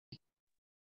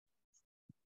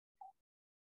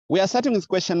We are starting with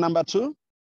question number 2.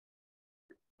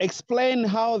 Explain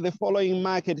how the following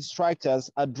market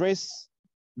structures address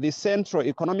the central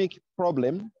economic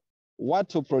problem: what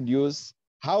to produce,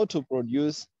 how to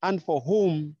produce, and for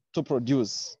whom to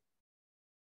produce.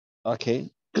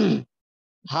 Okay.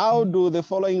 How do the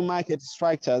following market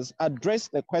structures address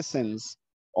the questions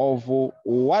of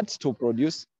what to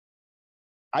produce?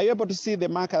 Are you able to see the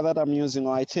marker that I'm using,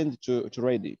 or I changed to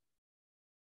ready?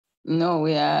 No,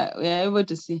 we are able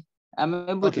to see. I'm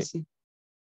able to see.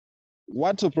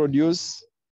 What to produce,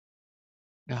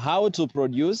 how to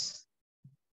produce,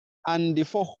 and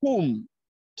for whom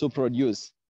to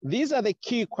produce. These are the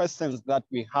key questions that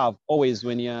we have always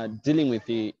when you're dealing with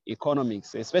the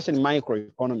economics, especially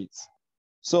microeconomics.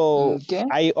 So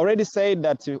I already said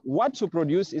that what to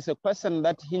produce is a question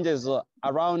that hinges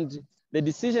around the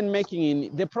decision-making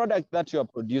in the product that you're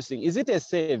producing. Is it a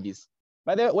service?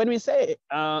 But when we say,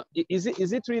 is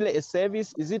it really a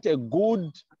service? Is it a good?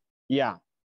 Yeah,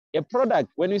 a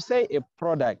product. When we say a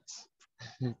product,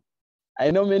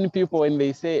 I know many people, when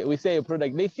we say a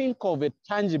product, they think of a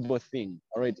tangible thing,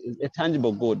 all right, a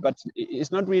tangible good, but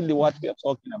it's not really what we are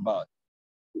talking about.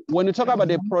 When you talk about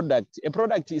a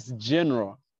product is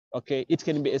general, okay? It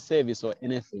can be a service or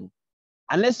anything.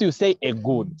 Unless you say a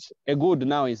good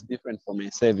now is different from a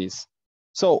service.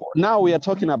 So now we are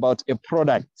talking about a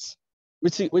product,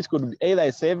 which could be either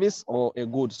a service or a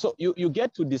good. So you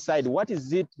get to decide, what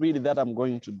is it really that I'm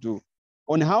going to do?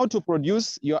 On how to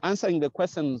produce, you're answering the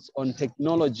questions on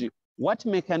technology. What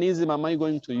mechanism am I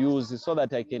going to use so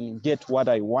that I can get what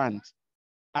I want?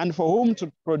 And for whom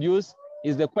to produce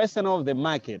is the question of the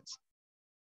market,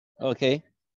 okay?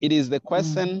 It is the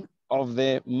question of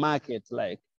the market,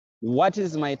 like, what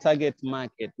is my target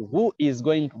market? Who is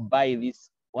going to buy this,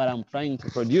 what I'm trying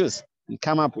to produce and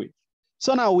come up with?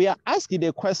 So now we are asking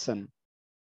the question,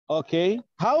 okay,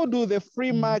 how do the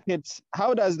free markets,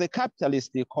 how does the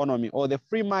capitalist economy or the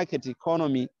free market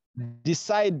economy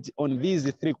decide on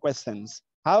these 3 questions?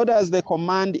 How does the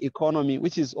command economy,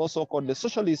 which is also called the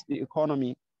socialist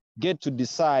economy, get to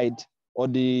decide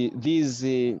on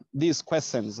these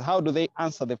questions? How do they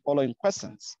answer the following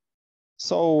questions?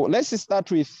 So let's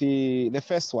start with the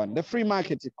first one, the free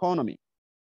market economy.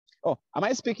 Oh, am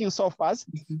I speaking so fast?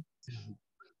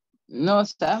 No,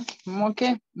 sir. I'm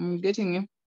okay. I'm getting you.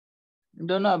 I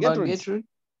don't know about Gertrude.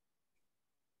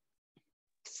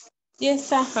 Yes,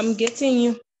 sir. I'm getting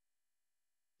you.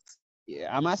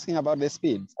 Yeah, I'm asking about the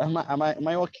speed. Am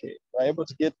I okay? Are you able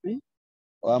to get me?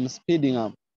 Or I'm speeding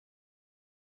up?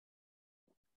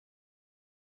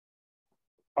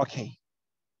 Okay.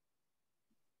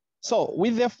 So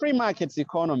with the free market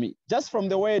economy, just from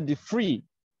the word free,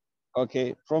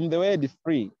 okay, from the word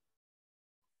free,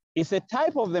 it's a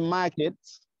type of the market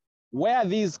where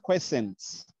these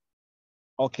questions,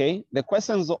 okay, the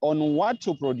questions on what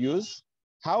to produce,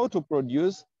 how to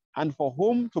produce, and for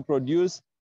whom to produce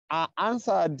are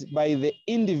answered by the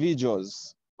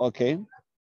individuals, okay?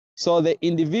 So the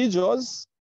individuals,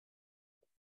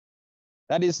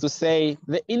 that is to say,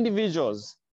 the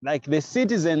individuals, like the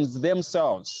citizens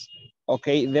themselves,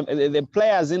 okay, the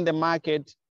players in the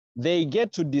market, they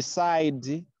get to decide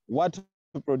what to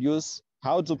produce,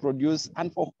 how to produce,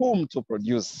 and for whom to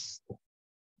produce.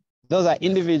 Those are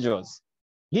individuals.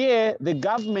 Here, the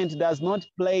government does not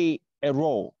play a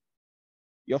role.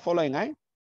 You're following, right?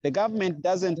 The government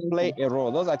doesn't play a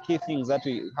role. Those are key things that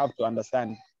we have to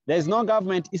understand. There's no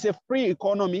government. It's a free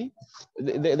economy.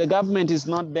 The government is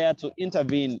not there to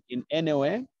intervene in any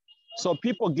way. So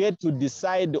people get to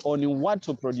decide on what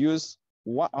to produce,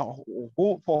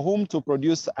 for whom to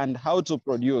produce, and how to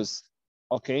produce,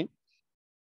 okay?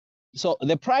 So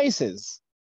the prices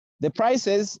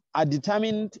are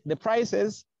determined, the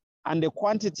prices and the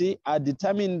quantity are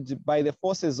determined by the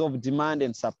forces of demand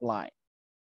and supply,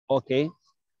 okay?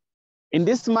 In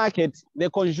this market, the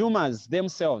consumers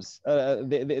themselves,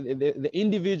 the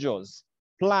individuals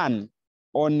plan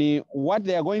on what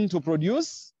they are going to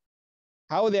produce,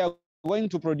 how they are going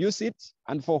to produce it,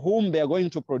 and for whom they are going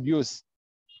to produce.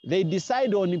 They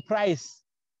decide on the price.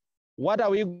 What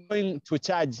are we going to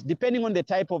charge, depending on the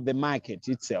type of the market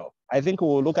itself? I think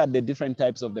we'll look at the different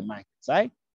types of the markets,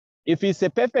 right? If it's a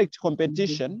perfect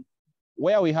competition,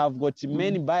 where we have got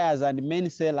many buyers and many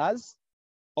sellers,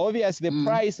 obviously the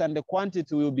price and the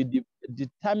quantity will be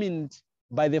determined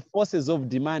by the forces of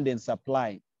demand and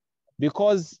supply,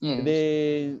 because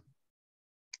the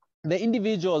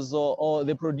individuals or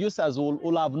the producers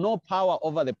will have no power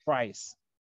over the price,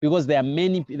 because there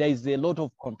is a lot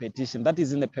of competition. That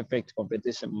is in the perfect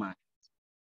competition market.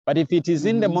 But if it is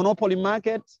in the monopoly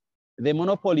market, the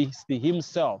monopolist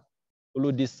himself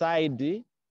will decide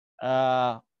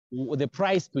the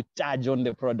price to charge on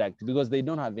the product because they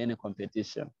don't have any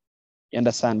competition. You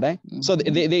understand, right? So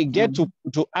they get to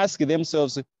ask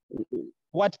themselves,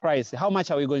 what price? How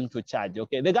much are we going to charge?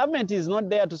 Okay, the government is not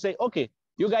there to say, okay,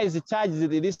 you guys charge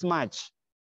this much.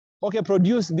 Okay,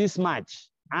 produce this much.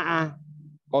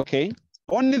 Okay,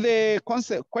 only the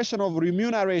question of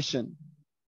remuneration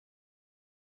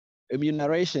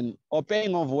or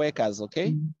paying of workers,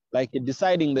 okay? Like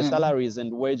deciding the salaries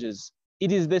and wages.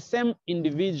 It is the same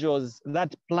individuals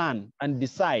that plan and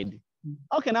decide,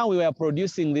 okay, now we are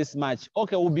producing this much.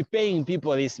 Okay, we'll be paying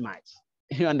people this much.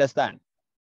 You understand?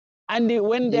 And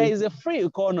when there is a free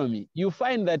economy, you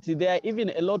find that there are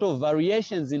even a lot of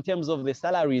variations in terms of the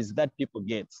salaries that people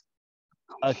get.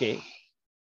 Okay.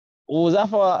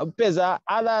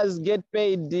 Others get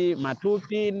paid 2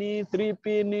 penny, 3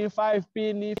 penny, 5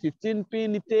 penny, 15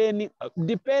 penny, 10,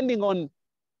 depending on,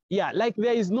 like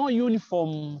there is no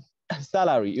uniform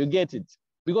salary, you get it?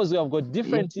 Because we have got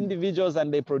different individuals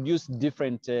and they produce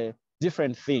different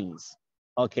things,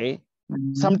 okay?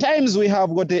 Sometimes we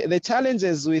have got the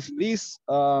challenges with this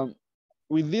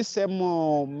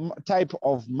same type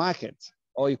of market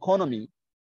or economy.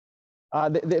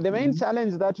 The main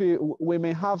challenge that we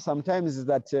may have sometimes is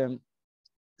that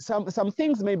some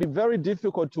things may be very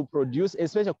difficult to produce,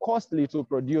 especially costly to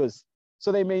produce.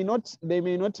 So they may not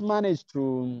manage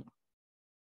to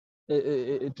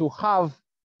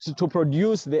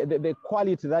produce the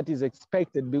quality that is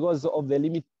expected because of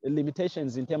the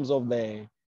limitations in terms of the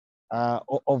I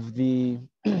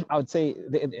would say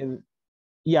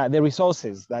the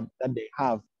resources that they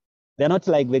have. They're not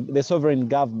like the sovereign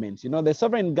government. You know, the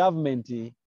sovereign government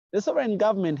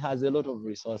has a lot of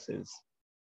resources.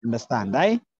 Understand,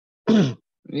 right?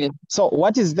 So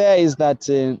what is there is that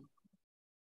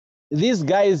these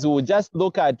guys will just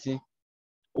look at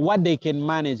what they can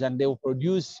manage and they will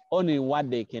produce only what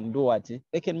they can do.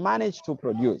 They can manage to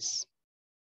produce.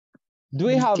 Do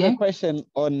we have a question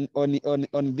on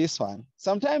this one?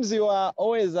 Sometimes you are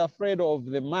always afraid of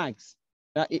the marks.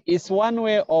 It's one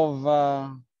way of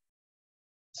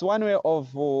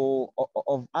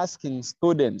asking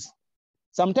students.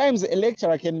 Sometimes a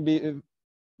lecturer can be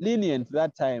lenient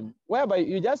that time, whereby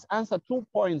you just answer 2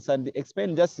 points and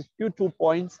explain just a few 2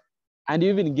 points, and you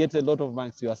even get a lot of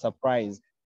marks. You are surprised.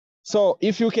 So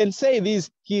if you can say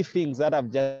these key things that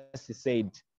I've just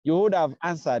said, you would have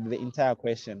answered the entire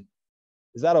question.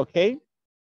 Is that okay?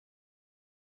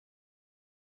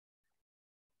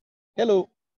 Hello.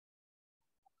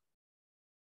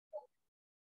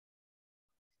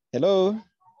 Hello.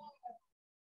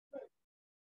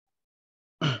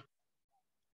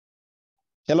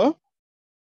 Hello?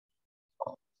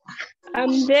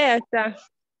 I'm there, sir.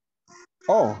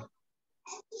 Oh,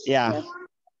 yeah.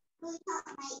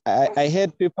 I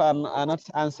heard people are not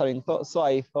answering, so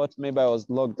I thought maybe I was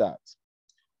logged out.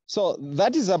 So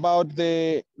that is about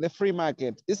the free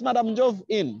market. Is Madam Jove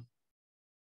in?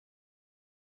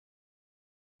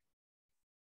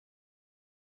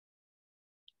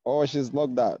 Or she's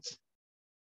logged out?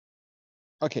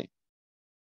 Okay.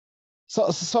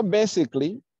 So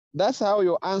basically, that's how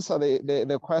you answer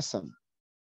the question.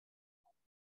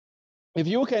 If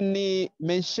you can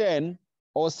mention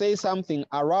or say something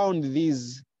around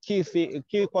these key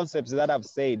concepts that I've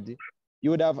said, you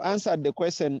would have answered the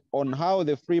question on how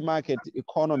the free market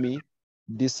economy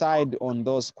decide on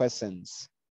those questions.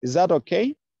 Is that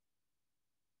okay?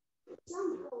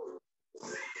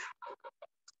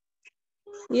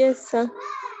 Yes, sir.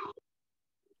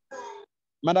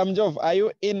 Madam Jove, are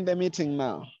you in the meeting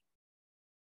now?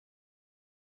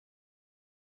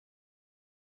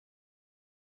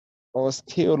 Or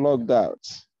still logged out?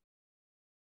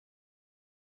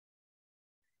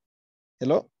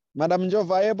 Hello? Madam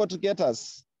Jove, are you able to get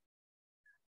us?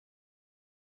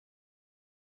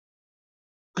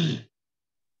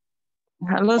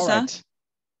 Hello, sir. Right.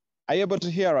 Are you able to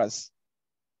hear us?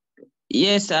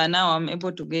 Yes, sir. Now I'm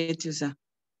able to get you, sir.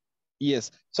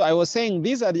 Yes. So I was saying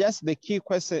these are just the key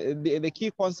questions, the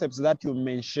key concepts that you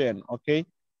mentioned. Okay.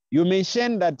 You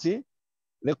mentioned that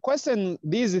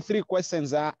these 3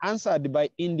 questions are answered by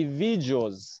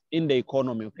individuals in the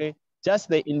economy. Okay. Just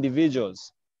the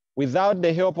individuals without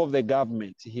the help of the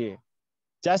government here.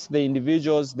 Just the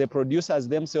individuals, the producers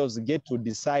themselves get to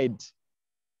decide,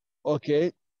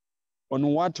 okay, on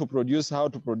what to produce, how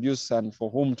to produce, and for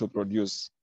whom to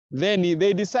produce. Then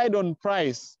they decide on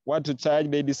price, what to charge.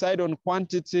 They decide on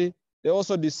quantity. They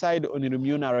also decide on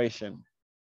remuneration.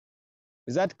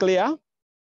 Is that clear?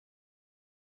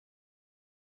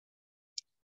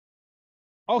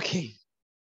 Okay.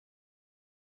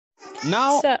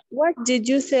 Now, sir, what did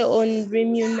you say on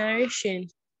remuneration?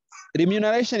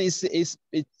 Remuneration is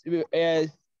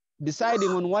deciding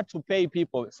on what to pay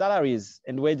people, salaries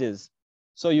and wages.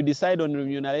 So you decide on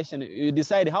remuneration, you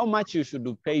decide how much you should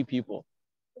pay people.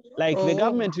 Like the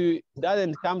government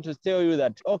doesn't come to tell you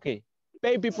that, okay,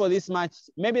 pay people this much.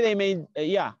 Maybe they may,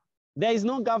 yeah, there is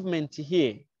no government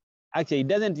here. Actually, it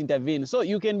doesn't intervene. So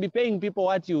you can be paying people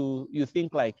what you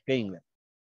think like paying them.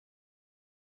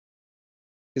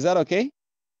 Is that okay?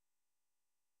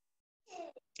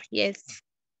 Yes.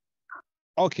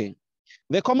 Okay.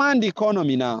 The command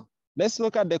economy now. Let's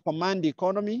look at the command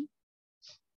economy.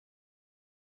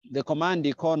 The command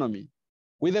economy.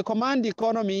 With the command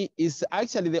economy is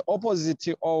actually the opposite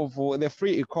of the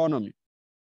free economy.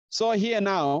 So here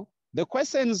now, the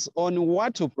questions on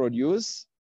what to produce,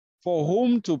 for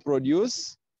whom to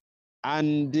produce,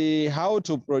 and how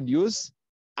to produce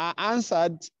are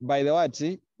answered by the what?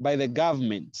 By the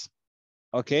government.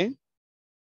 Okay?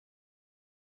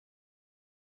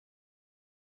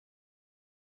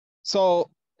 So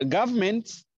the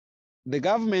government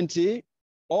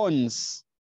owns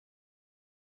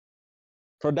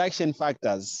production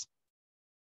factors.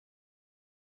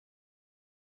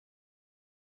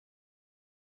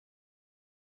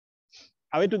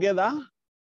 Are we together?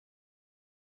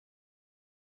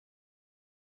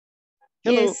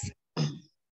 Hello. Yes.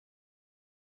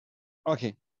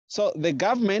 Okay. So the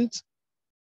government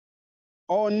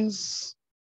owns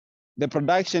the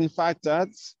production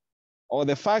factors or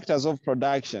the factors of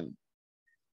production.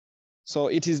 So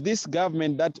it is this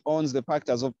government that owns the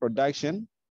factors of production.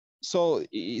 So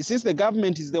since the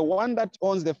government is the one that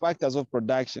owns the factors of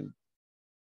production,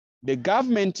 the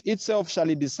government itself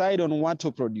shall decide on what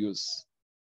to produce,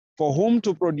 for whom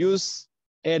to produce,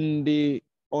 and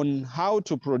on how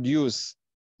to produce,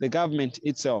 the government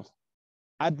itself.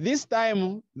 At this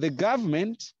time, the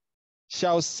government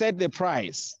shall set the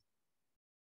price.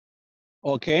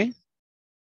 Okay?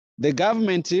 The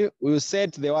government will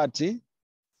set the what?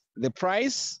 The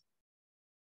price,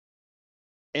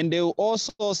 and they will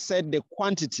also set the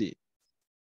quantity.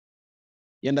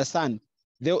 You understand?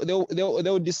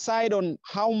 They'll decide on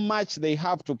how much they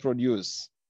have to produce.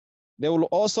 They will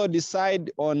also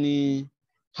decide on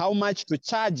how much to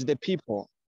charge the people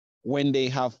when they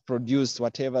have produced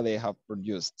whatever they have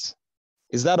produced.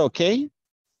 Is that okay?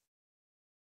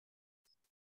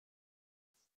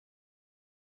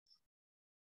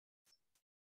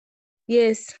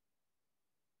 Yes.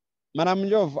 Madam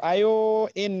Jov, are you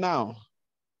in now?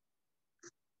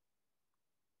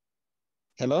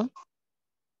 Hello?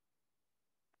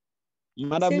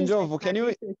 Madam Jov, can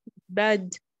you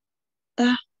bad?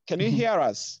 Can you hear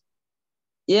us?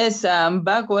 Yes, I'm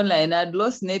back online. I'd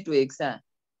lost network, sir.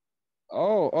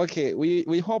 Oh, okay.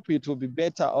 We hope it will be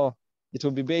better, or it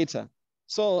will be better.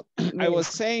 So yes. I was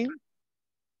saying,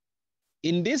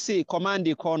 in this command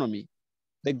economy,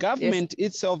 the government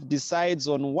itself decides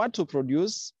on what to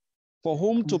produce, for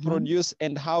whom to produce,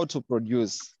 and how to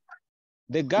produce.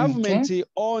 The government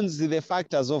owns the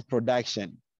factors of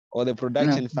production, or the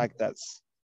production factors.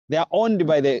 They are owned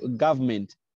by the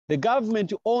government. The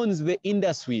government owns the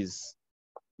industries.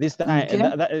 This time,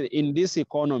 in this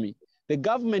economy, the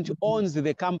government owns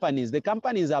the companies. The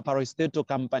companies are parastatal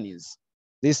companies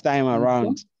this time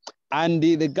around. And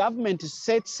the government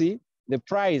sets the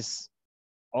price,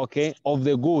 okay, of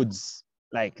the goods.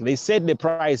 Like they set the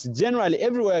price generally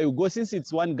everywhere you go, since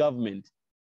it's one government.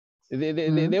 The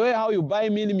way how you buy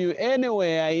meal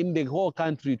anywhere in the whole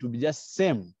country to be just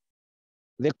same.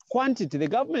 The quantity, the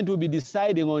government will be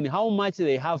deciding on how much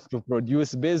they have to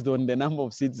produce based on the number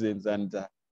of citizens and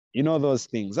you know those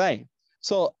things, right?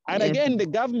 So, and again, the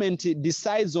government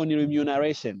decides on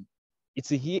remuneration. It's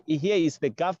here is the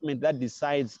government that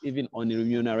decides even on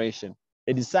remuneration.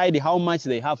 They decide how much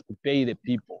they have to pay the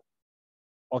people,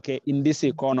 okay, in this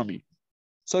economy.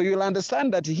 So you'll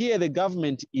understand that here the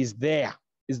government is there,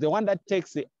 is the one that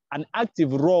takes an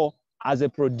active role as a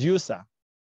producer.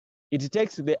 It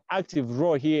takes the active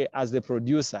role here as the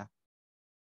producer.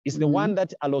 It's the one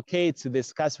that allocates the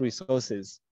scarce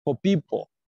resources for people.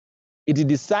 It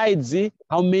decides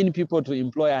how many people to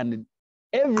employ, and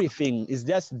everything is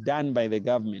just done by the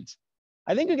government.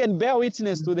 I think you can bear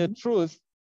witness to the truth.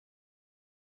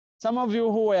 Some of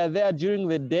you who were there during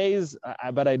the days,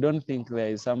 but I don't think there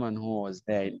is someone who was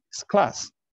there in this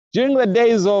class. During the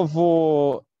days of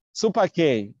Super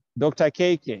K, Dr.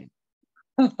 KK.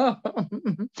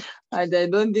 And I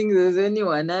don't think there's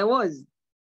anyone. I was.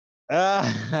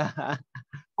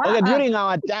 Okay, during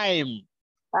our time.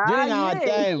 During our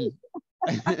time.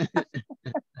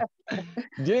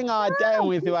 During our time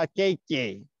with your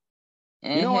KK.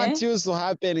 You know what used to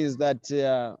happen is that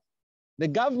the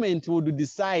government would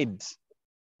decide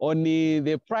on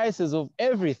the prices of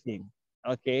everything,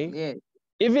 okay?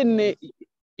 Even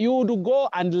you would go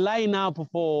and line up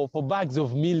for bags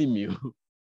of mealie meal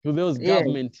to those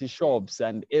government shops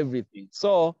and everything.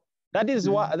 So that is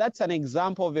that's an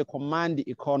example of a command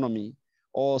economy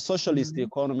or socialist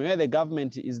economy, where the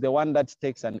government is the one that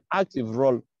takes an active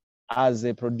role as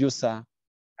a producer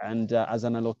and as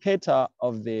an allocator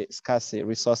of the scarce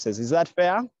resources. Is that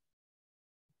fair?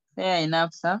 Fair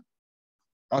enough, sir.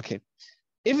 Okay.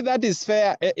 If that is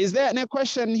fair, is there any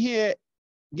question here?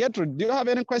 Gertrude, do you have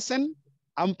any question?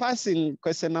 I'm passing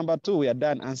question number 2. We are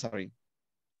done answering.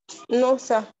 No,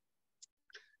 sir.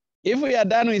 If we are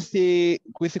done with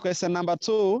question number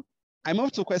 2, I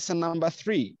move to question number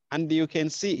 3, and you can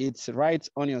see it right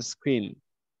on your screen.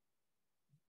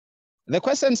 The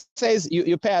question says,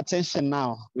 you pay attention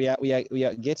now. We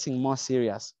are getting more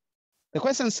serious. The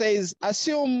question says,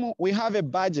 assume we have a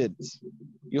budget.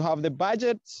 You have the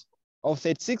budget of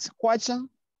 36 kwacha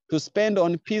to spend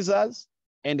on pizzas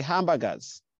and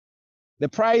hamburgers. The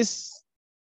price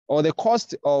or the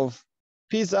cost of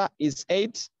pizza is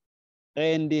 8,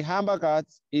 and the hamburgers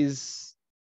is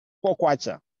 4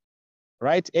 kwacha,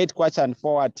 right? 8 kwacha and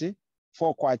 4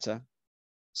 kwacha.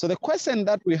 So the question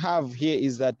that we have here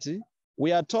is that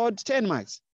we are told 10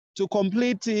 marks to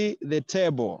complete the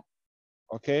table,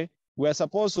 okay? We are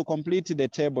supposed to complete the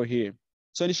table here.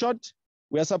 So in short,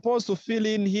 we are supposed to fill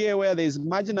in here where there is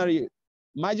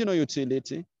marginal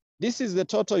utility. This is the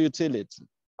total utility,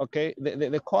 okay?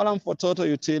 The column for total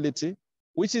utility,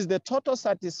 which is the total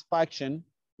satisfaction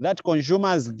that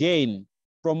consumers gain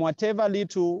from whatever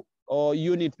little or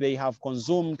unit they have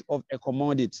consumed of a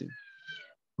commodity.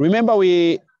 Remember,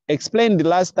 we explained the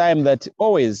last time that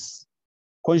always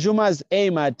consumers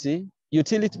aim at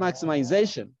utility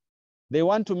maximization. They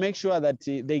want to make sure that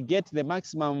they get the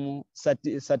maximum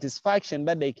satisfaction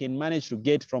that they can manage to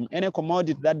get from any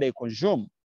commodity that they consume.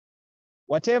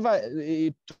 Whatever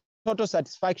total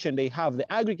satisfaction they have,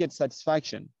 the aggregate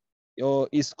satisfaction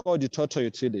is called the total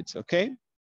utility, okay?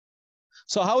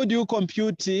 So how do you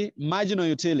compute marginal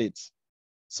utility?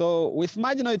 So with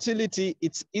marginal utility,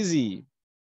 it's easy.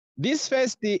 This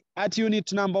first at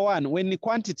unit number 1, when the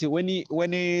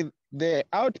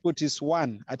output is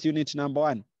 1 at unit number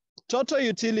 1, total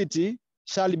utility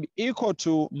shall be equal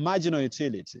to marginal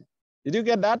utility. Did you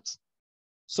get that?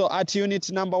 So at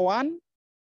unit number 1,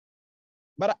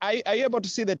 but are you able to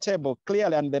see the table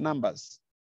clearly and the numbers?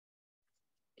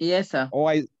 Yes, sir. Or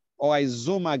I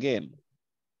zoom again?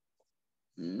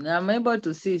 I'm able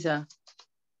to see, sir.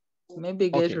 Maybe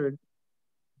get rid.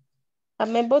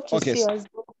 I'm able to see as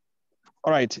well.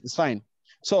 All right, it's fine.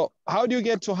 So how do you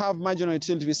get to have marginal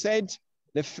utility? We said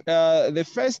the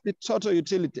first total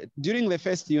utility during the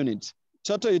first unit,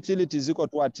 total utility is equal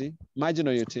to what?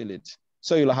 Marginal utility.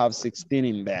 So you'll have 16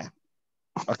 in there.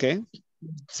 Okay,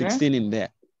 16 in there.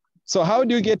 So how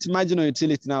do you get marginal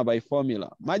utility now? By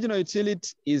formula. Marginal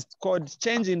utility is called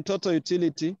change in total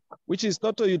utility, which is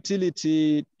total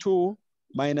utility 2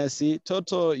 minus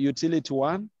total utility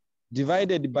 1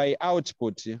 divided by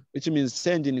output, which means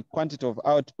change in quantity of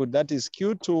output, that is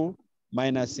Q2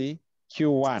 minus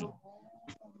Q1,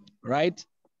 right?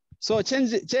 So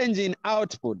change in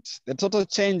output, the total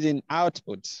change in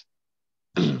output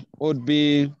would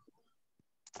be,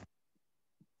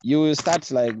 you will start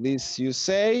like this. You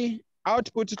say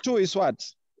output 2 is what?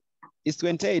 It's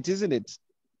 28, isn't it?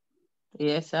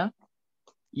 Yes, sir.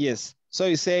 Yes. So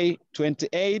you say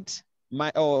 28,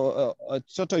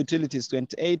 total utility is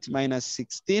 28 minus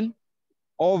 16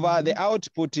 over the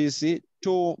output is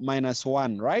 2 minus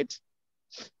 1, right?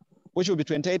 Which will be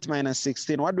 28 minus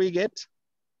 16. What do we get?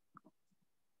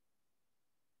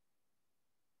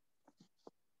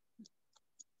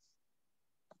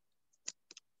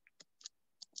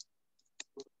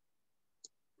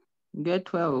 Get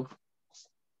 12.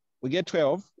 We get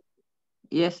 12?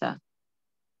 Yes, sir.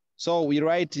 So we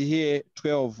write here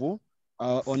 12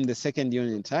 on the second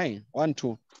unit, 1,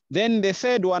 2. Then the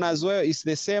third one as well is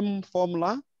the same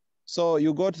formula. So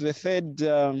you go to the third,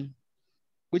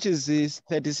 which is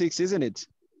 36, isn't it?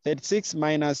 36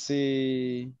 minus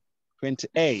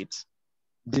 28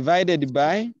 divided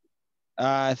by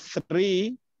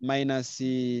 3 minus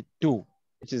 2,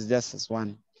 which is just as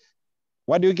 1.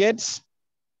 What do you get?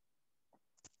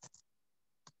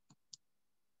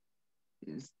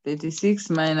 It's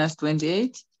 36 minus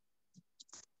 28.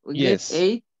 We Yes. get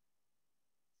 8.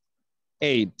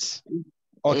 8.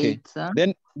 Okay. 8,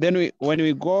 then when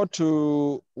we go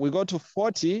to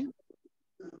 40,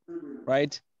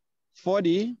 right?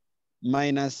 40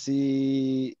 minus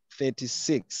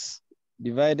 36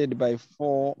 divided by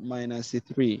 4 minus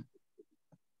 3.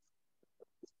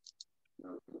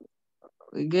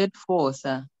 We get 4,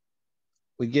 sir.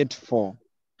 We get 4.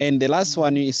 And the last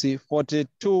one is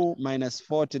 42 minus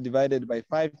 40 divided by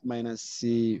 5 minus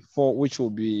 4, which will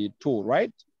be 2,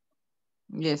 right?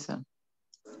 Yes, sir.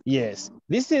 Yes.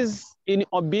 This is in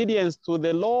obedience to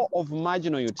the law of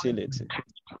marginal utility.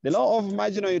 The law of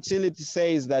marginal utility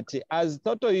says that as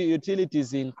total utility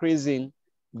is increasing,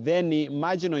 then the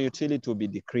marginal utility will be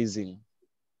decreasing.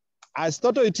 As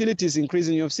total utility is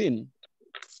increasing, you've seen,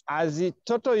 as the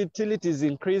total utility is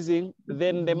increasing,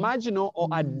 then the marginal or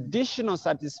additional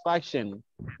satisfaction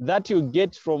that you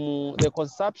get from the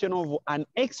consumption of an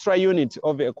extra unit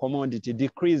of a commodity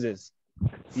decreases.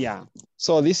 Yeah.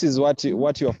 So this is what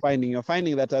you're finding. You're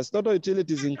finding that as total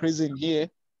utility is increasing here,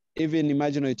 even the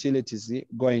marginal utility is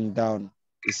going down.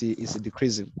 You see, it's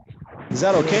decreasing. Is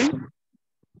that okay?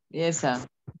 Yes, sir.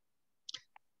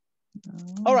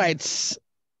 All right.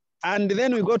 And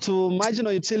then we go to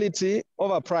marginal utility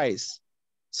over price.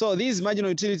 So these marginal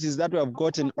utilities that we have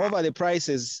gotten over the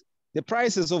prices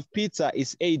of pizza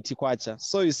is 8 kwacha.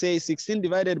 So you say 16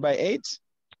 divided by 8,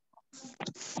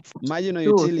 marginal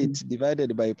utility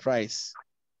divided by price.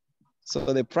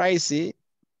 So the price,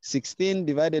 16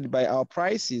 divided by our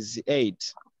price is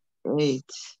 8. 8.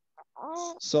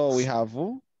 So we have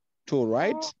 2,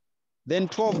 right? Then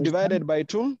 12 divided by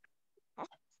 2,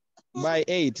 by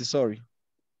 8, sorry.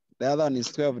 The other one is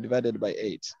 12 divided by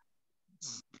 8.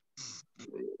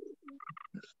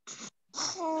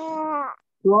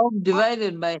 12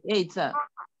 divided by 8, sir.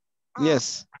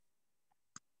 Yes.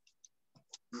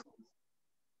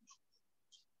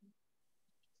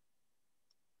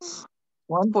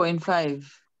 1.5.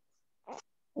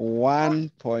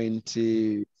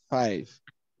 1.5.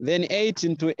 Then 8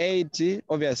 into 8,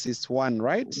 obviously it's 1,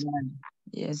 right? 1.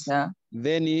 Yes, sir.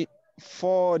 Then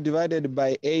 4 divided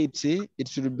by 8, it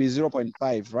should be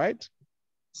 0.5, right?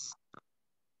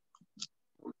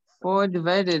 4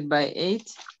 divided by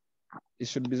 8. It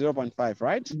should be 0.5,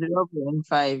 right?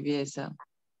 0.5, yes, sir.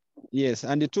 Yes,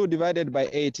 and the 2 divided by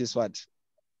 8 is what?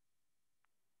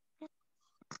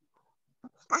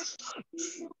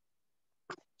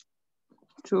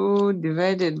 2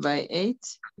 divided by 8.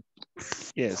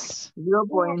 Yes.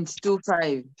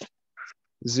 0.25.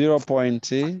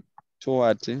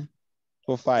 0.25.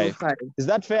 Is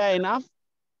that fair enough?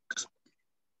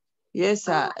 Yes,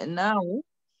 sir. Now,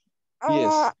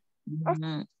 yes.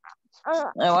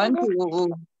 I want to.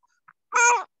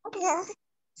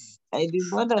 I did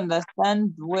not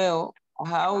understand well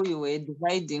how you were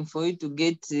dividing for you to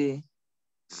get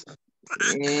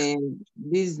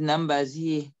these numbers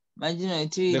here. Marginal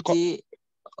utility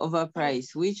over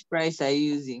price. Which price are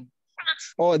you using?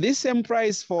 Oh, this same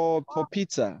price for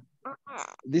pizza.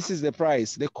 This is the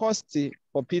price. The cost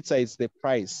for pizza is the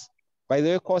price. By the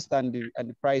way, cost and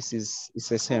the price is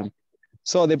the same.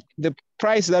 So the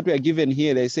price that we are given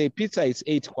here, they say pizza is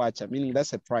 8 kwacha, meaning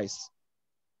that's a price.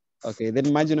 Okay,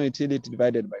 then marginal utility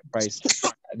divided by price.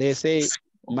 They say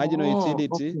marginal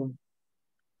utility,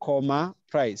 comma,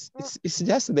 price. It's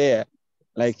just there,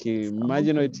 like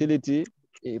marginal utility,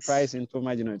 price into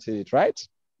marginal utility, right?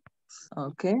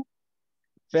 Okay.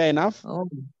 Fair enough? Oh,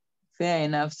 fair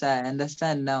enough, sir. I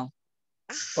understand now.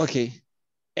 Okay.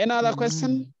 Any other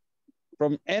question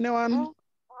from anyone?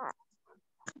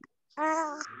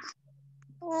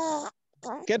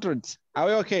 Gertrude, are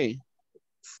we okay?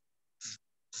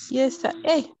 Yes, sir.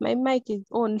 Hey, my mic is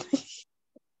on.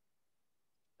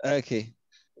 Okay.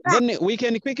 Then we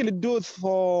can quickly do it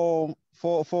for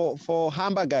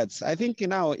hamburgers. I think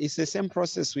now it's the same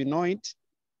process, we know it.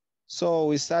 So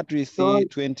we start with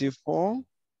 24.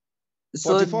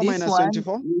 So 44 this minus one,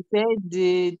 24? you said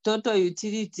the total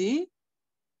utility.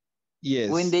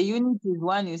 Yes. When the unit is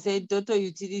 1, you said total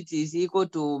utility is equal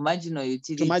to marginal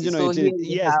utility. To marginal so utility,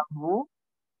 here we have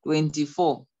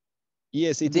 24.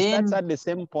 Yes, it starts at the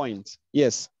same point.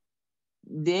 Yes.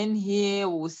 Then here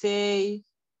we'll say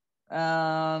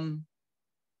total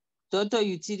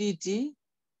utility,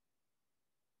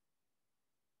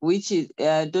 which is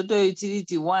total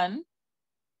utility 1,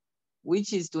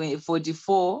 which is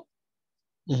 44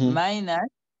 minus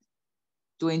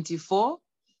 24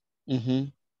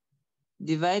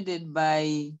 divided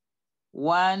by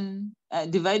 1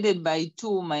 divided by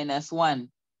 2 minus 1.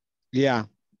 Yeah.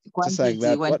 Quantity,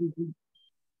 just like that.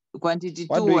 quantity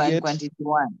what 2 and quantity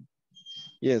 1.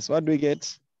 Yes, what do we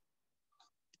get?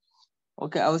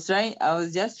 Okay, I was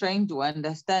just trying to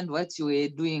understand what you were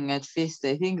doing at first.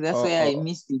 I think that's where I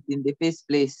missed it in the first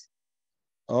place.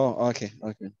 Oh, okay.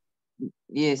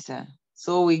 Yes, sir.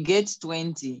 So we get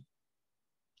 20.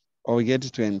 Oh, we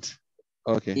get 20.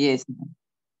 Okay. Yes.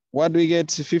 What do we get?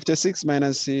 56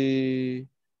 minus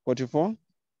 44?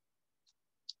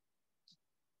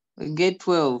 We get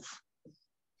 12.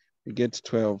 We get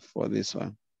 12 for this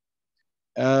one.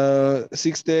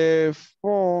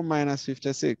 64 minus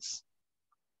 56.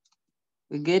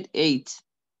 We get 8.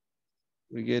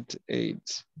 We get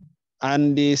 8.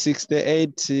 And the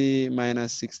 68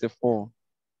 minus 64.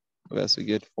 Yes, we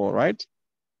get 4, right?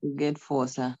 We get 4,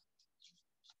 sir.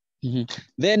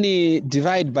 Then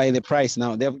divide by the price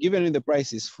now. They have given you the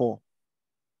price is 4.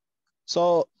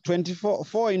 So 24,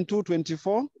 4 into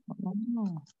 24,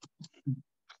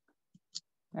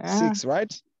 6,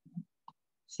 right?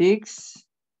 6.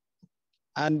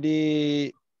 And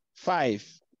the 5.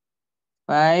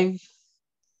 5.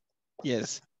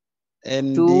 Yes.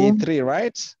 And 2. the 3,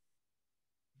 right?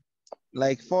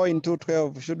 Like 4 into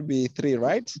 12 should be 3,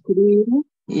 right? 3.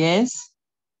 Yes.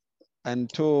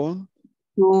 And 2.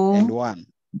 2. And 1.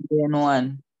 Then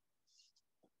 1.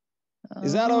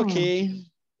 Is that okay?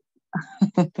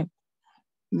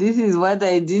 This is what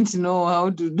I didn't know how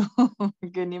to do.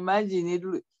 You can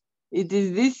imagine it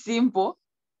is this simple.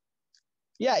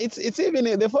 Yeah, it's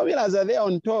even the formulas are there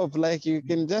on top. Like you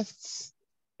can just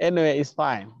anyway, it's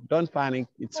fine. Don't panic.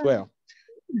 It's well.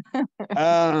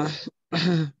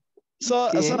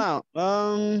 So now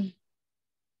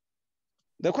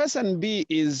the question B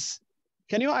is,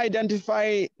 can you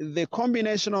identify the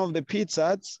combination of the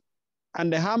pizzas and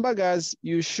the hamburgers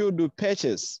you should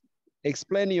purchase?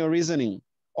 Explain your reasoning.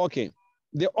 Okay,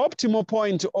 the optimal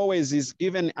point always is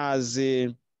given as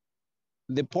the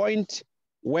point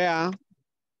where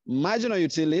marginal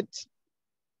utility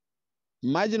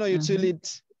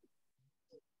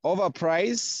over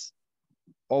price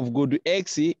of good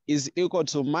X is equal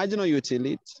to marginal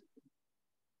utility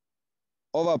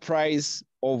over price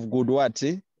of good what?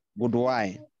 Good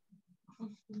Y.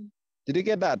 Did you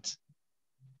get that?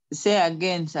 Say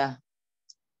again, sir.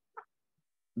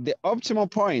 The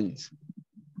optimal point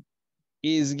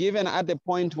is given at the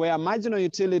point where marginal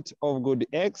utility of good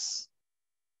X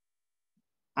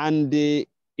and the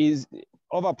is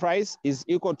over price is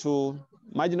equal to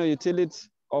marginal utility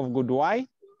of good Y.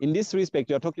 In this respect,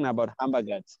 you're talking about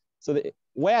hamburgers. So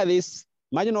where this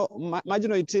marginal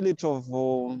utility of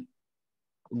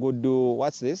good,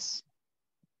 what's this?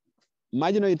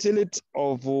 Marginal utility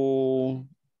of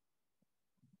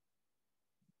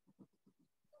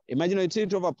marginal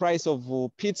utility over price of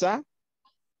pizza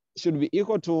should be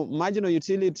equal to marginal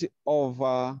utility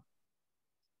of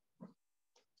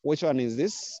which one is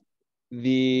this?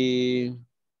 The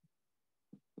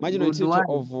marginal utility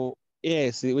of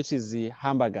yes, which is the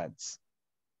hamburgers.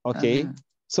 Okay,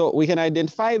 so we can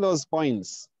identify those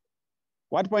points.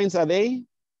 What points are they?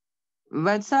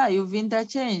 But sir, you've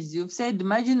interchanged. You've said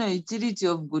marginal utility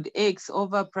of good X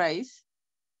over price.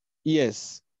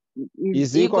 Yes.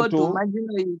 Is equal to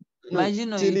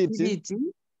marginal utility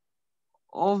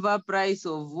over price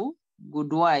of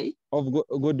good Y. Of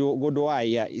good Y,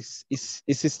 yeah. It's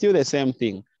still the same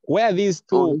thing. Where these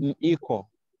two equal,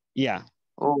 yeah.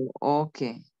 Oh,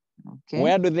 okay.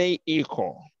 Where do they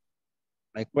equal?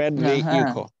 Like where do they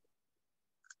equal?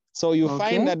 So you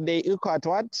find that they equal at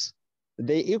what?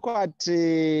 They equal at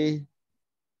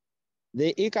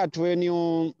when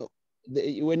you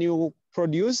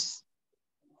produce.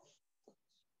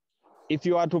 If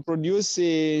you are to produce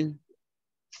 3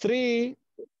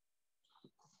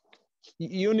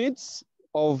 units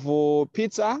of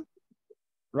pizza,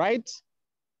 right?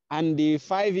 And the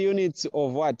 5 units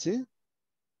of what?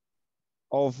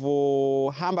 Of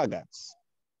hamburgers.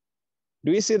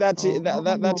 Do you see that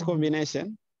that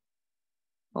combination?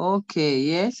 Okay,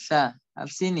 yes, sir.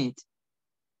 I've seen it.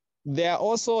 They are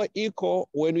also equal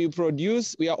when we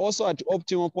produce. We are also at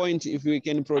optimal point if we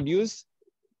can produce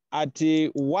at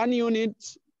 1 unit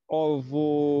of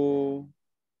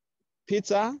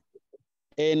pizza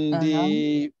and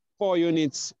the 4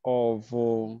 units of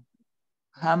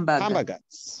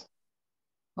hamburgers.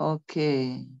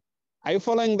 Okay. Are you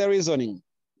following the reasoning?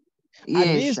 Yes,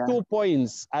 at these sir. 2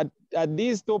 points, at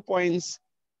these 2 points,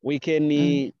 we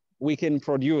can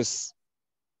produce.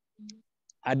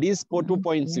 At these 2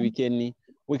 points, we can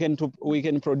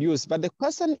produce. But the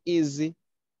question is,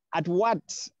 at what,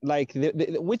 like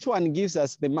which one gives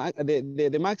us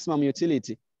the maximum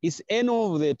utility? Is any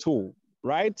of the 2,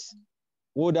 right?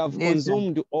 Would have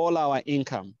consumed all our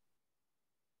income.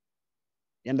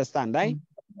 You understand, right?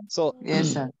 So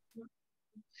yes, sir.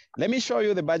 Let me show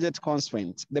you the budget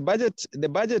constraint. The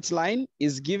budget line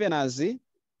is given as the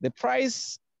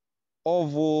price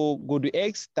of good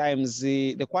X times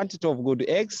the quantity of good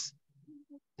X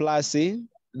plus the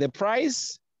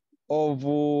price of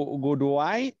good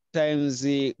Y times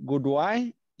the good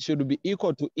Y should be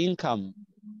equal to income.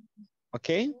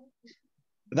 Okay,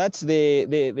 that's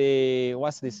the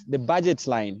what's this? The budget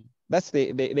line. That's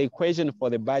the equation for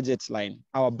the budget line.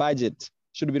 Our budget.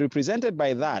 should be represented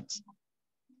by that.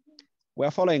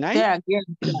 We're following, eh? Say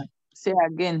again, sir. Say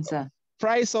again, sir.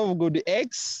 Price of good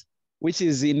X, which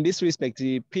is in this respect,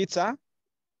 pizza,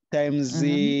 times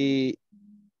the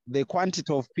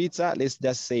quantity of pizza, let's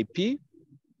just say P,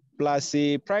 plus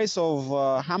the price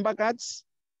of hamburgers,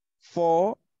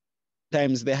 4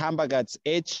 times the hamburgers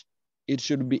H, it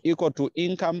should be equal to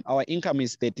income. Our income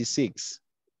is 36,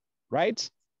 right?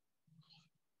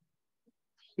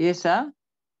 Yes, sir.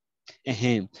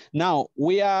 Now,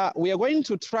 we are going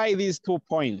to try these 2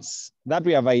 points that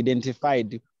we have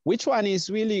identified. Which one is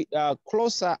really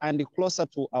closer and closer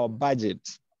to our budget?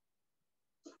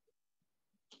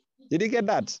 Did you get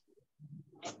that?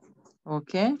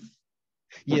 Okay.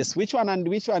 Yes, which one and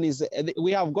which one is,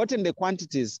 we have gotten the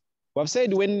quantities. We have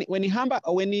said we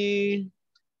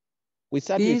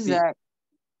start Pizza with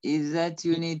is at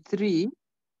unit 3.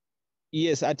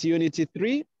 Yes, at unit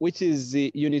 3, which is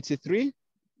unit 3.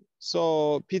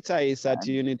 So pizza is at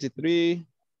unit 3.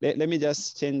 Let me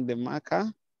just change the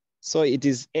marker. So it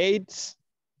is 8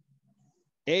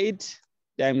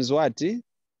 times what?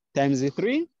 Times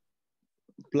 3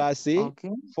 plus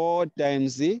 4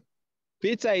 times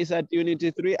pizza is at unit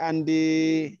 3 and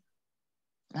the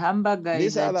hamburger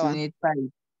is at unit 5.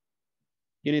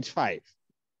 Unit 5.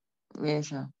 Yes,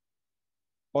 sir.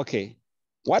 Okay.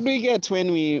 What do we get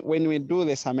when we do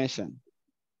the summation?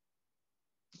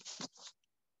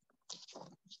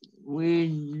 We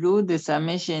do the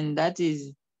summation, that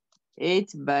is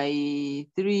 8 by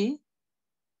 3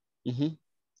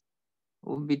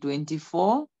 will be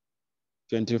 24.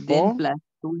 24 then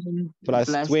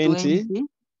plus 20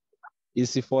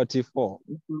 is 44.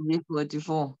 It will be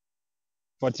 44.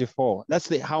 44.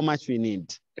 That's how much we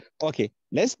need. Okay,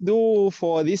 let's do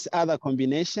for this other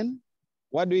combination.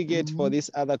 What do we get for this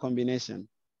other combination?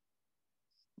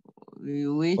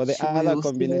 Which for the other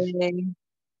combination?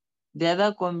 The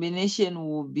other combination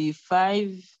will be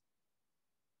 5.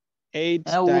 8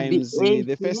 times 8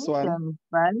 the first one. Times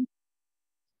 5.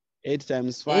 8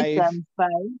 times 5. 8 times 5.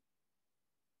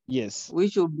 Yes.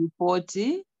 Which will be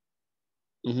 40.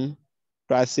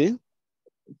 Plus.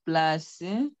 Plus.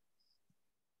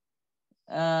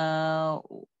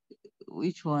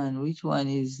 Which one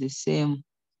is the same?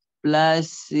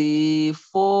 Plus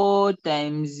 4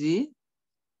 times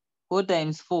 4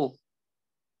 times 4.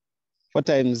 4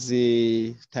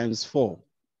 times 4.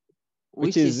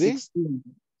 Which is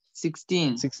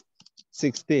 16.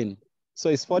 16. So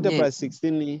it's 40 plus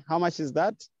 16. How much is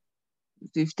that?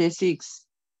 56.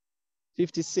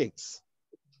 56.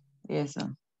 Yes,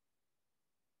 sir.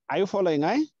 Are you following,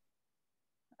 eh?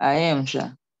 I am,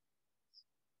 sir.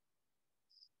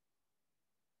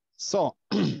 So,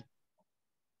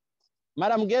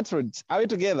 Madam Gertrude, are we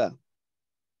together?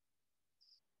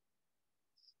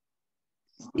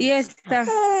 Yes,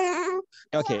 sir.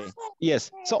 Okay, yes.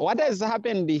 So what has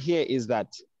happened here is that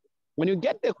when you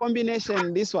get the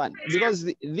combination, this one, because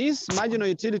this marginal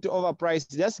utility over price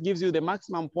just gives you the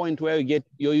maximum point where you get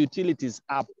your utilities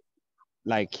up,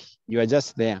 like you are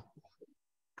just there.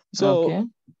 So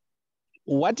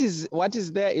what is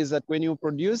there is that when you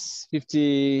produce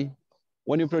 5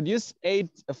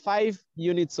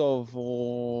 units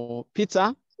of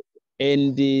pizza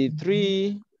and the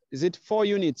 4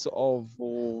 units of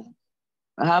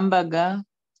hamburger?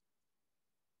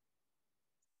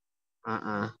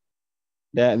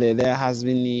 There has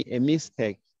been a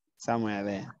mistake somewhere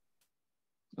there.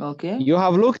 Okay. You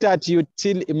have looked at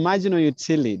marginal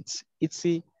utility.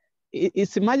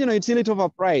 It's marginal utility over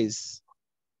price.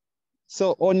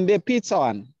 So on the pizza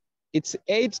one, it's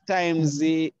 8 times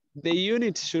the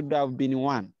unit should have been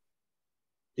 1.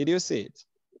 Did you see it?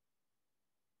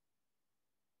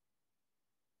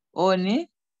 Only?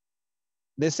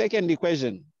 The second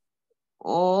equation.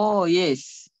 Oh,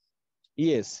 yes.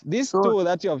 Yes, these 2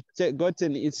 that you have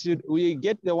gotten, we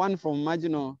get the one from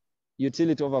marginal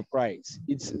utility over price.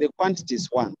 It's the quantity is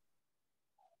 1.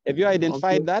 Have you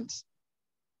identified that?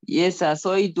 Yes, sir.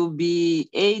 So it will be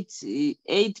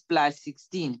 8 plus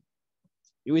 16.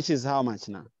 Which is how much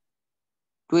now?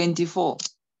 24.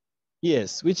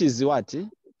 Yes, which is what?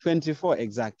 24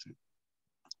 exactly.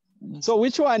 So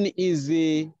which one is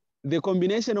the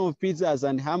combination of pizzas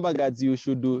and hamburgers you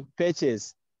should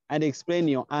purchase and explain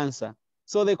your answer?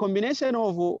 So the combination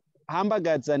of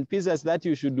hamburgers and pizzas that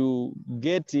you should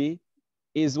get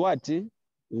is what?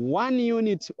 1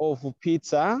 unit of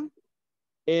pizza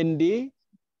and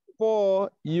 4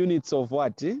 units of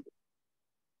what?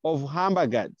 Of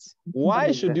hamburgers.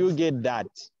 Why should you get that?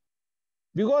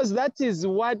 Because that is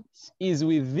what is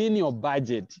within your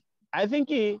budget. I think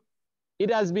it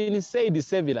has been said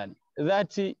severally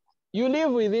that you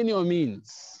live within your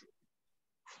means.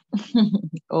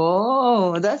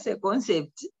 Oh, that's a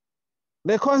concept.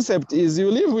 The concept is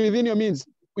you live within your means.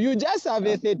 You just have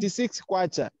a 36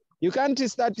 kwacha. You can't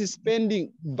start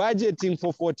spending, budgeting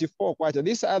for 44 kwacha,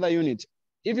 this other unit.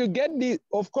 If you get the,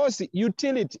 of course,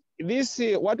 utility, this,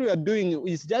 what we are doing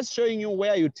is just showing you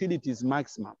where utility is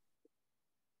maximum.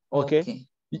 Okay.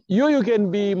 You can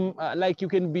be, like, you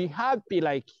can be happy,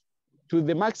 like, to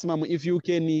the maximum if you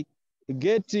can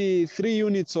get 3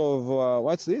 units of,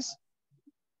 what's this?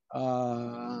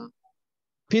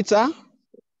 Pizza,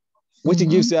 which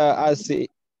gives us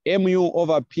mu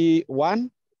over P1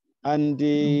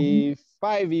 and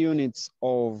 5 units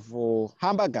of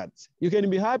hamburgers. You can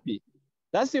be happy.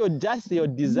 That's just your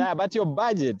desire, but your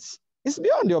budget is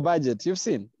beyond your budget. You've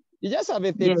seen. You just have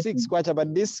a 36 kwacha,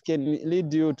 but this can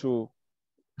lead you to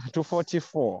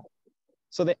 44.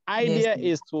 So the idea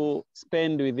is to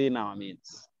spend within our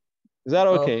means. Is that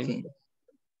okay? Okay.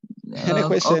 Any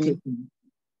question? Okay.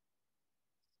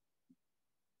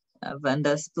 I've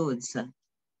understood, sir.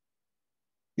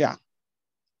 Yeah.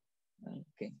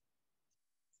 Okay.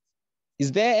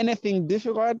 Is there anything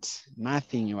difficult?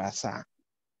 Nothing, you are, sir.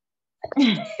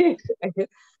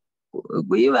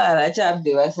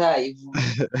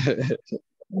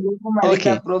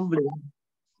 Okay. Problem.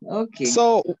 Okay.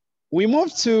 So we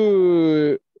move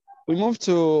to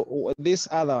this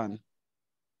other one.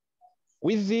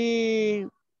 With the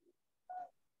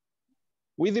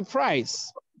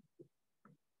price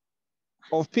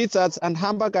of pizzas and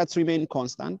hamburgers remain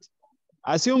constant,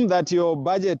 assume that your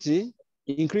budget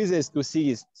increases to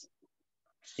 60.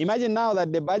 Imagine now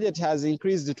that the budget has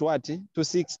increased to what? To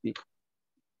 60.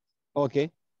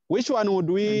 Okay. Which one would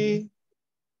we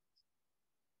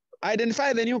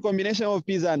identify the new combination of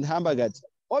pizza and hamburgers?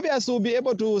 Obviously, we'll be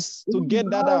able to get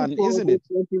that one, isn't it?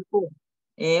 44.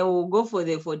 We'll go for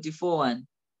the 44 one.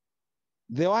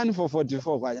 The one for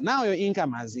 44. Now your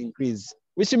income has increased,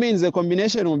 which means the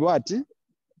combination will be what?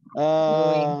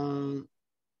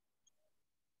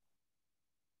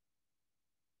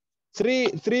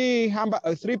 3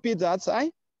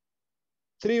 pizzas,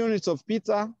 3 units of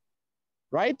pizza,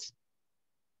 right?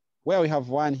 Where we have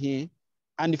 1 here,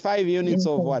 and 5 units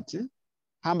of what?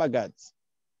 Hamburgers.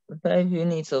 5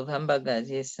 units of hamburgers,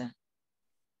 yes, sir.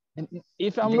 And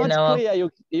if I'm not clear,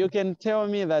 you can tell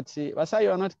me that, Wasa,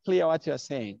 you are not clear what you're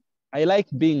saying. I like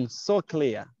being so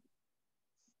clear.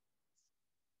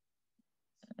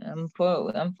 I'm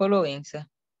following, sir.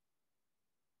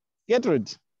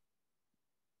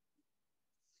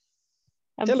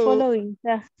 I'm Hello. following,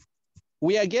 sir.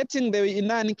 We are getting the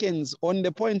Inanikens on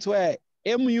the point where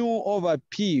mu over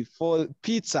p for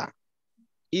pizza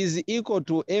is equal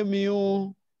to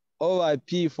mu over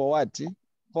p for what?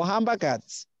 For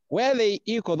hamburgers. Where they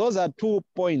equal, those are 2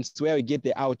 points where we get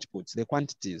the outputs, the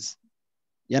quantities.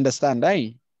 You understand,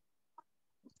 right?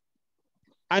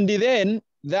 And then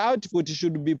the output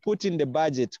should be put in the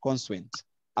budget constraint.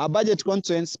 Our budget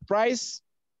constraints, price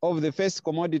of the first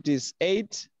commodity is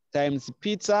 8 times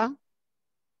pizza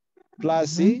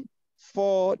plus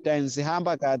 4 times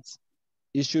hamburgers.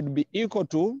 It should be equal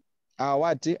to our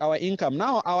what? Our income.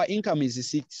 Now our income is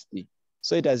 60.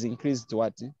 So it has increased to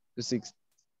what? To 60.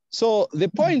 So the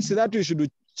points that we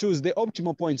should choose, the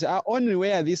optimal points, are only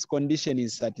where this condition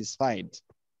is satisfied.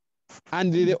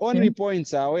 And the only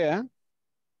points are where,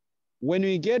 when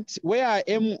we get where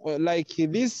like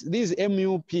these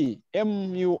mu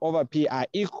over p are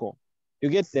equal. You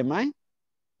get them, right?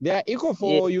 They are equal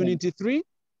for unit 3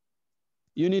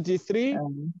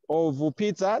 of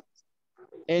pizza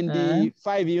and the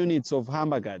 5 units of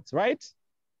hamburgers, right?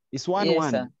 It's 1, yes,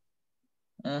 1.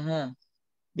 Sir.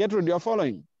 Get rid, you're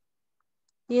following?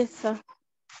 Yes, sir.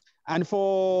 And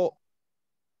for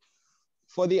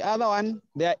the other one,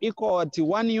 they are equal to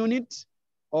 1 unit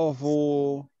of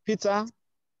pizza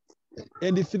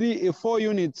and 4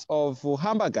 units of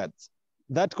hamburgers.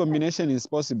 That combination is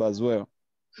possible as well.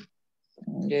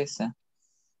 Yes, sir.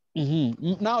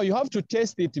 Now you have to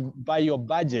test it by your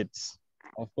budget,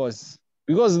 of course,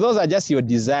 because those are just your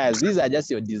desires. These are just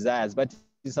your desires, but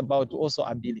it's about also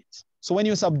ability. So when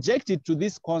you subject it to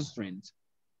this constraint,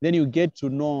 then you get to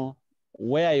know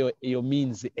where your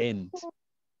means end.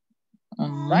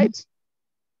 Right?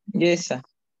 Yes, sir.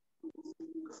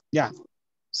 Yeah.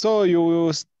 So you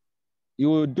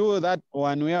will do that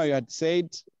one where you had said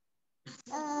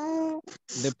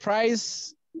the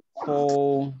price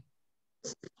for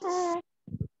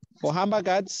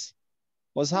hamburgers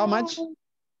was how much?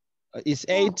 It's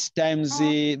 8 times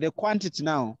the quantity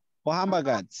now for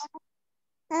hamburgers.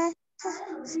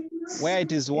 Where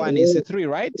it is 1 is 3,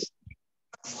 right?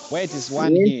 Where it is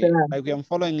 1 here. Sir. Like I'm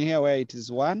following here where it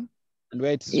is 1 and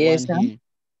where it is 1 here.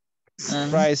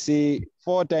 Price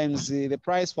 4 times the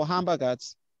price for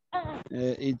hamburgers.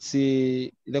 It's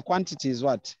the quantity is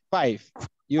what? 5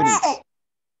 units.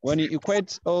 When you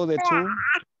equate all the two,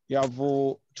 you have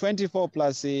 24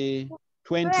 plus 20,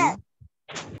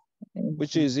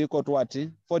 which is equal to what?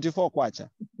 44 kwacha.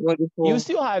 44. You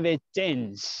still have a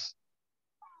change.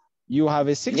 You have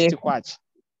a 60 kwacha.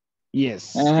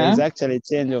 Yes, there's actually a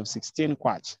change of 16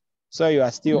 kwacha. So you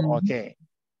are still okay.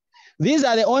 These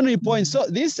are the only points. So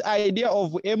this idea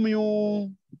of mu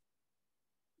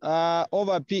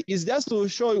over P is just to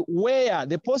show you where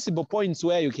the possible points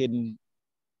where you can,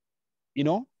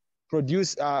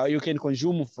 produce, you can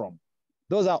consume from.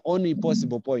 Those are only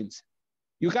possible points.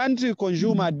 You can't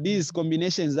consume at these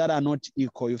combinations that are not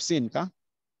equal. You've seen, huh?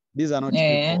 These are not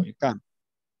equal. You can't.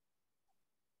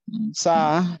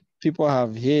 So people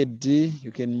have heard.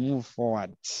 You can move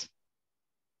forward.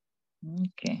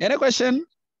 Okay. Any question?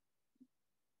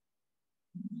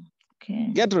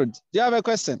 Okay. Gertrude, do you have a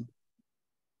question?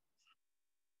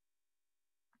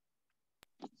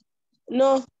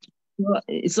 No.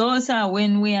 So, sir,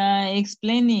 when we are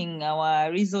explaining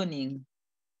our reasoning,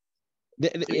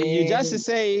 you just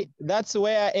say that's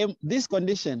where this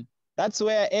condition, that's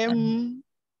where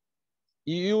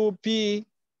MUP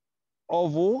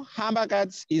of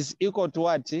hamburgers is equal to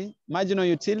what? Marginal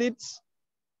utility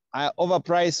over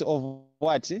price of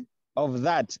what? Of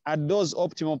that at those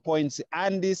optimal points,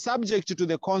 and is subject to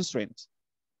the constraint,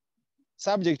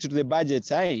 subject to the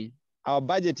budget. Our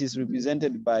budget is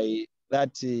represented by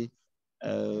that,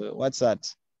 what's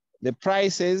that? The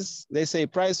prices, they say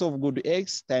price of good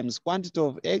X times quantity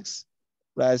of X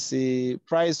plus the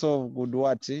price of good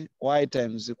what? Y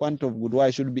times the quantity of good Y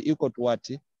should be equal to what?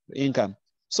 Income.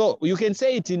 So you can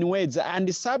say it in words,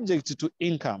 and subject to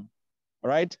income,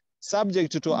 right?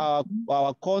 Subject to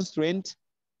our constraint,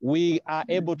 we are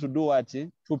able to do what?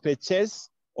 To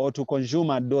purchase or to consume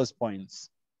at those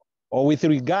points. Or with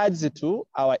regards to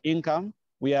our income,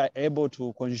 we are able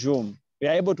to consume. We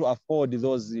are able to afford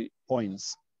those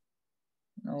points.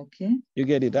 Okay. You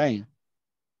get it, right?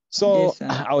 So Yes,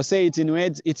 I'll say it in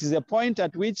words. It is a point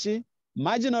at which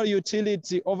marginal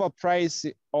utility over price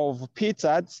of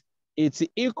pizzas, it's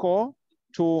equal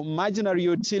to marginal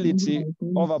utility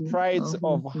over price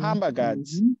of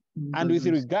hamburgers. And with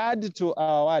regard to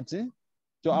our what?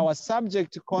 To our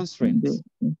subject constraint,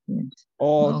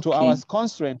 or to our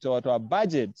constraint, or to our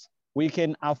budget, we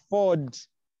can afford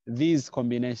these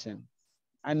combinations,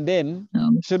 and then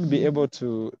should be able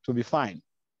to be fine.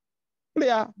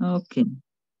 Clear? Okay.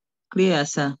 Clear,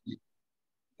 sir.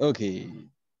 Okay.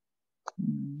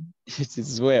 It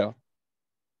is well.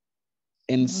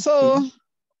 And so,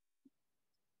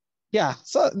 yeah,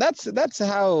 so that's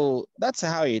how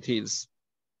it is.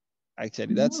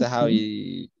 Actually, that's how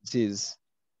it is.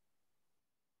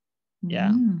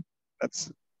 Yeah,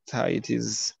 that's how it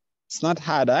is. It's not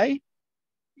hard,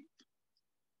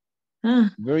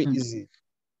 Very easy.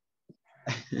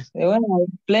 When I was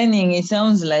planning, it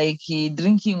sounds like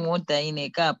drinking water in a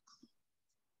cup.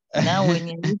 Now, when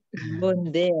you're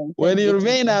alone there, when you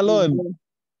remain alone,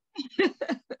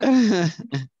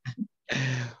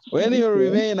 when you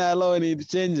remain alone, it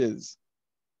changes.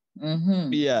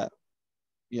 Yeah.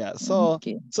 So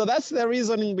that's the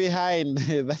reasoning behind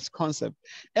that concept.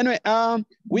 Anyway,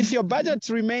 with your budget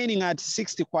remaining at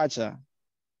 60 kwacha,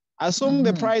 assume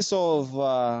the price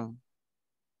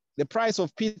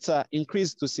of pizza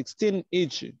increased to 16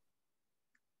 each.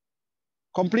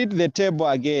 Complete the table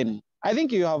again. I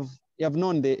think you have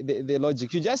known the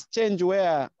logic. You just change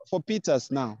where for pizzas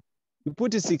now. You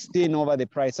put 16 over the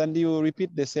price and you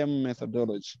repeat the same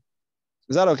methodology.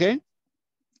 Is that okay?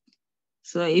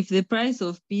 So if the price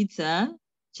of pizza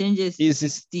changes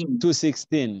to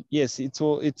 16, yes,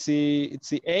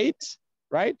 it's 8,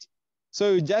 right?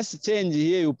 So you just change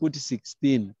here, you put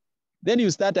 16. Then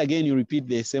you start again, you repeat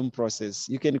the same process.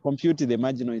 You can compute the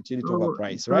marginal utility over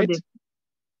price, right?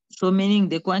 So meaning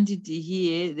the quantity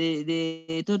here,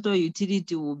 the total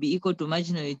utility will be equal to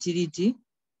marginal utility,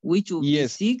 which will be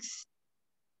 6.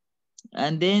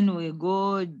 And then we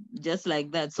go just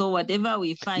like that. So whatever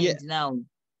we find now,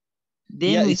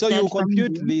 then we start you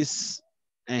compute finding this.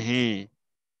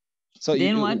 So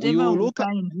then whatever we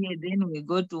find here, then we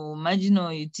go to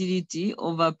marginal utility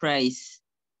over price.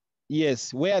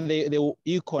 Yes, where they will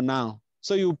equal now.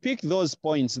 So you pick those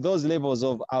points, those levels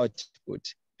of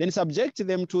output, then subject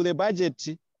them to the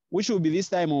budget, which will be this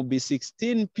time will be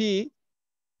 16p.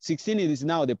 16 is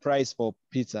now the price for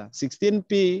pizza.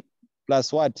 16p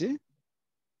plus what?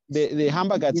 The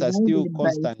hamburgers are still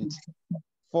constant.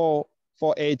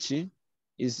 4h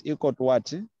is equal to what?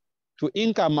 To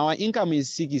income. Our income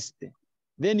is 60.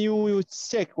 Then you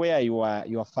check where you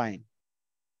are fine.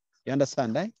 You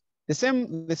understand, right? The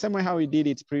same way how we did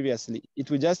it previously. It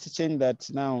will just change that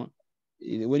now.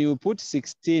 When you put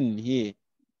 16 here,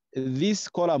 this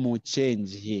column will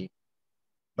change here.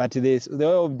 But the way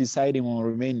of deciding will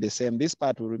remain the same. This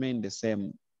part will remain the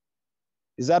same.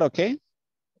 Is that okay?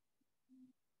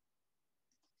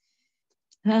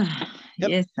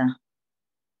 Yes, sir.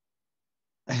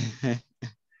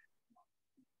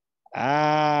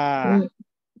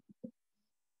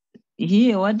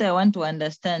 Here, what I want to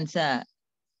understand, sir,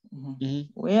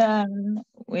 where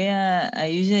I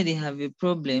usually have a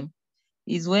problem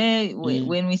is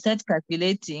when we start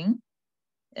calculating,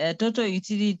 total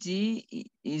utility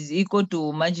is equal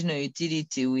to marginal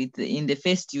utility in the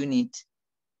first unit.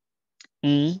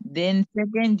 Then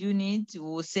second unit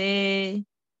will say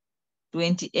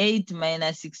 28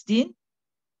 minus 16.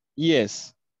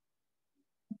 Yes.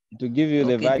 To give you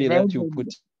the value that you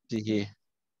put here.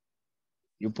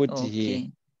 You put here.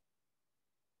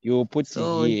 You put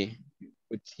here. You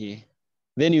put here.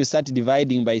 Then you start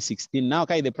dividing by 16. Now,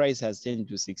 okay, the price has changed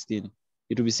to 16.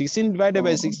 It will be 16 divided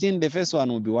by 16. The first one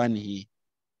will be 1 here.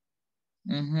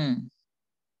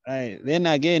 Right. Then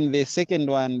again, the second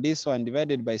one, this one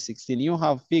divided by 16. You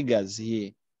have figures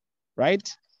here,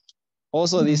 right?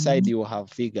 Also, this side you have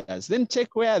figures. Then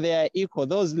check where they are equal.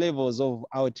 Those levels of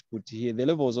output here, the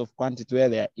levels of quantity where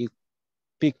they are equal.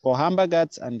 Pick for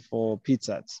hamburgers and for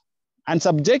pizzas, and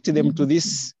subject them to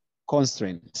this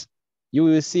constraint. You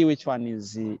will see which one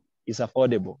is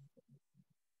affordable.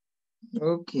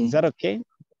 Okay. Is that okay?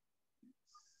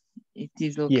 It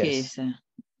is okay, yes. Sir.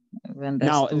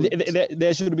 Now,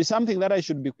 there should be something that I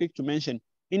should be quick to mention.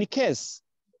 In case,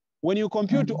 when you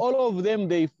compute all of them,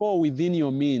 they fall within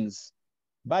your means.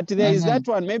 But there is that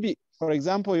one, maybe, for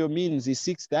example, your means is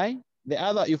 6 die. The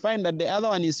other, you find that the other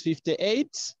one is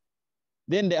 58.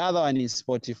 Then the other one is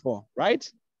 44,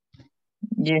 right?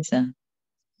 Yes, sir.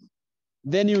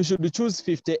 Then you should choose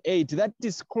 58. That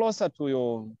is closer to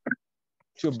your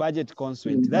budget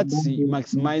constraint. That's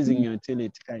maximizing your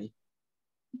utility.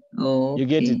 Oh, okay. You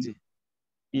get it?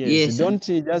 Yes. Don't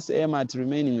just aim at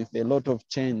remaining with a lot of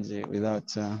change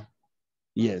without,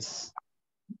 yes.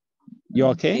 You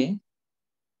okay?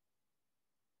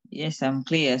 Yes, I'm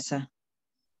clear, sir.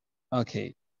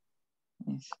 Okay.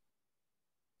 Yes.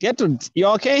 Gertrude, you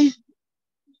okay?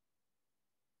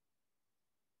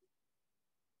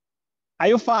 Are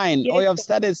you fine? Yes, or you have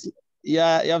started, you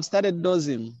have started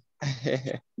dozing?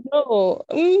 No.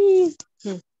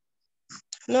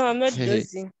 No, I'm not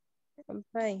dozing. I'm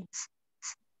fine.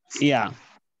 Yeah.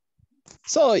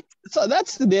 So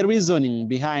that's the reasoning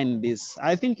behind this.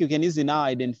 I think you can easily now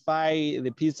identify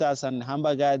the pizzas and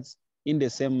hamburgers in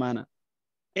the same manner.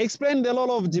 Explain the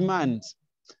law of demand.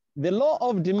 The law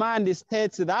of demand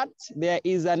states that there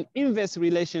is an inverse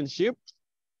relationship.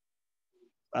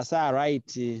 That's all right.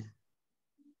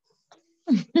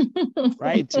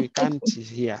 Right, we can't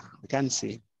hear, we can't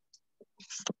see.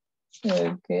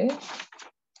 Okay.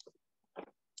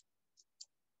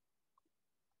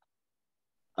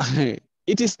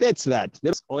 It states that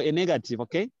there's or a negative,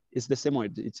 okay? It's the same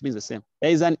word, it means the same.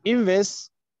 There is an inverse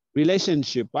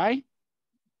relationship, right?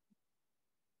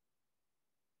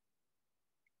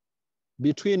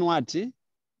 Between what?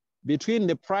 Between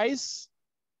the price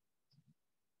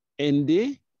and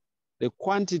the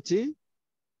quantity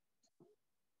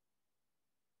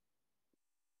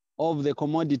of the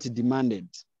commodity demanded.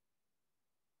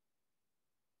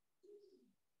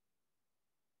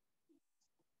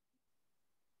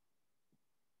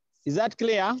 Is that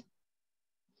clear?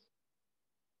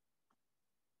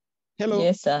 Hello?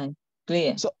 Yes, sir.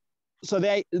 Clear. So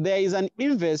there is an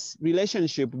inverse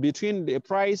relationship between the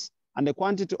price and the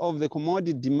quantity of the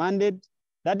commodity demanded.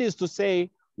 That is to say,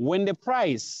 when the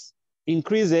price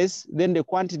increases, then the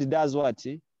quantity does what?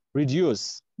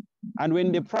 Reduce. And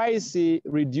when the price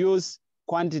reduce,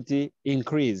 quantity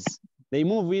increase. They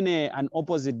move in an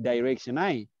opposite direction.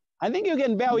 I think you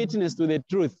can bear witness to the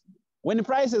truth. When the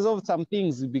prices of some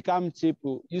things become cheap,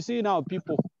 you see now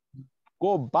people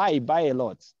go buy a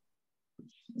lot.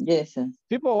 Yes, sir.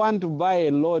 People want to buy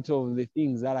a lot of the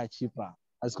things that are cheaper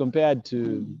as compared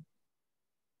to,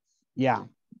 yeah.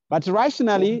 But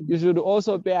rationally, you should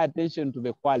also pay attention to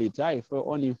the quality for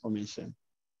your own information.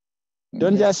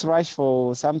 Don't just rush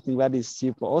for something that is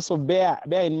cheaper. Also bear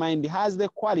in mind, has the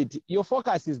quality. Your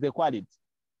focus is the quality.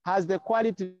 Has the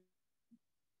quality,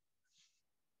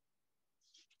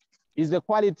 is the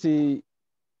quality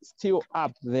still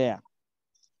up there?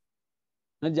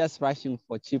 Not just rushing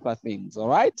for cheaper things, all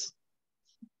right?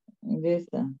 Yes,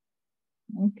 sir.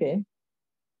 Okay.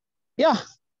 Yeah,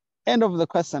 end of the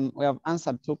question. We have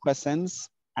answered 2 questions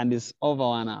and it's over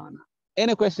 1 hour now.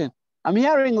 Any question? I'm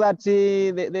hearing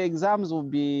that the exams will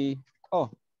be, oh,